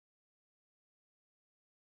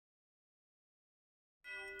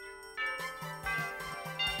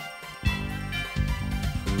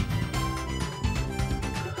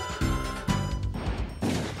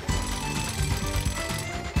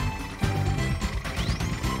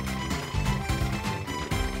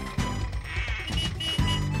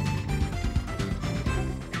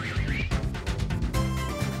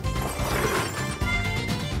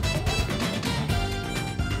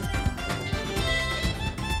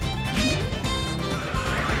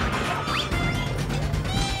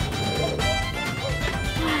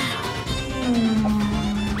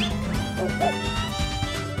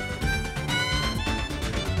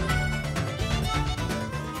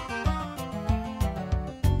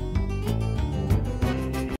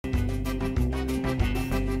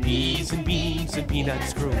beans and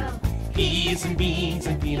peanuts grow. Peas and beans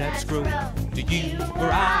and peanuts grow. Do you or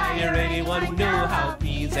I or anyone know how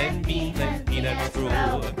peas and beans and peanuts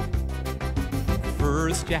grow?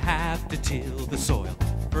 First you have to till the soil.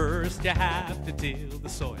 First you have to till the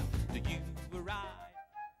soil. Do you or I?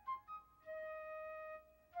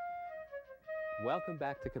 Welcome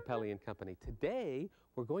back to Cappelli and Company. Today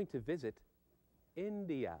we're going to visit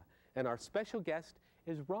India, and our special guest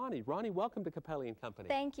is Ronnie. Ronnie, welcome to Cappelli and Company.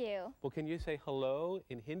 Thank you. Well, can you say hello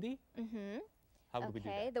in Hindi? Mm-hmm. How would we do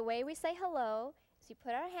that? Okay, the way we say hello is we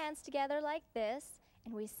put our hands together like this,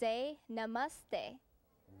 and we say namaste.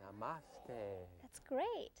 Namaste. That's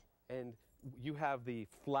great. And you have the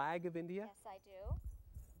flag of India? Yes, I do.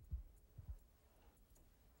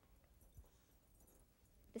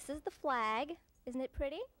 This is the flag. Isn't it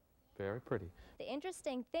pretty? Very pretty. The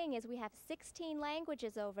interesting thing is we have 16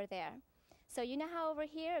 languages over there. So you know how over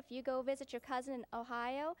here, if you go visit your cousin in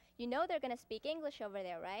Ohio, you know they're going to speak English over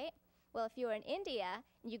there, right? Well, if you were in India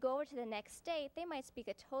and you go over to the next state, they might speak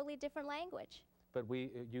a totally different language. But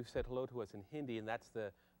you said hello to us in Hindi, and that's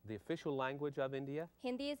the official language of India?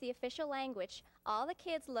 Hindi is the official language. All the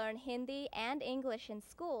kids learn Hindi and English in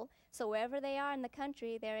school, so wherever they are in the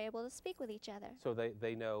country, they're able to speak with each other. So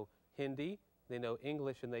they know Hindi, they know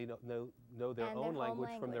English, and they know their own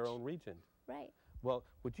language from their own region. Right. Well,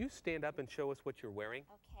 would you stand up and show us what you're wearing?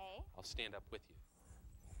 Okay. I'll stand up with you.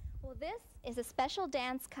 Well, this is a special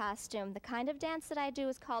dance costume. The kind of dance that I do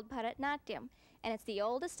is called Bharatnatyam, and it's the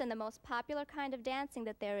oldest and the most popular kind of dancing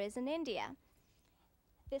that there is in India.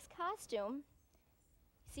 This costume,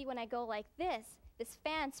 see when I go like this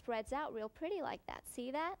fan spreads out real pretty like that.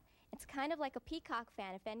 See that? It's kind of like a peacock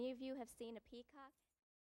fan. If any of you have seen a peacock.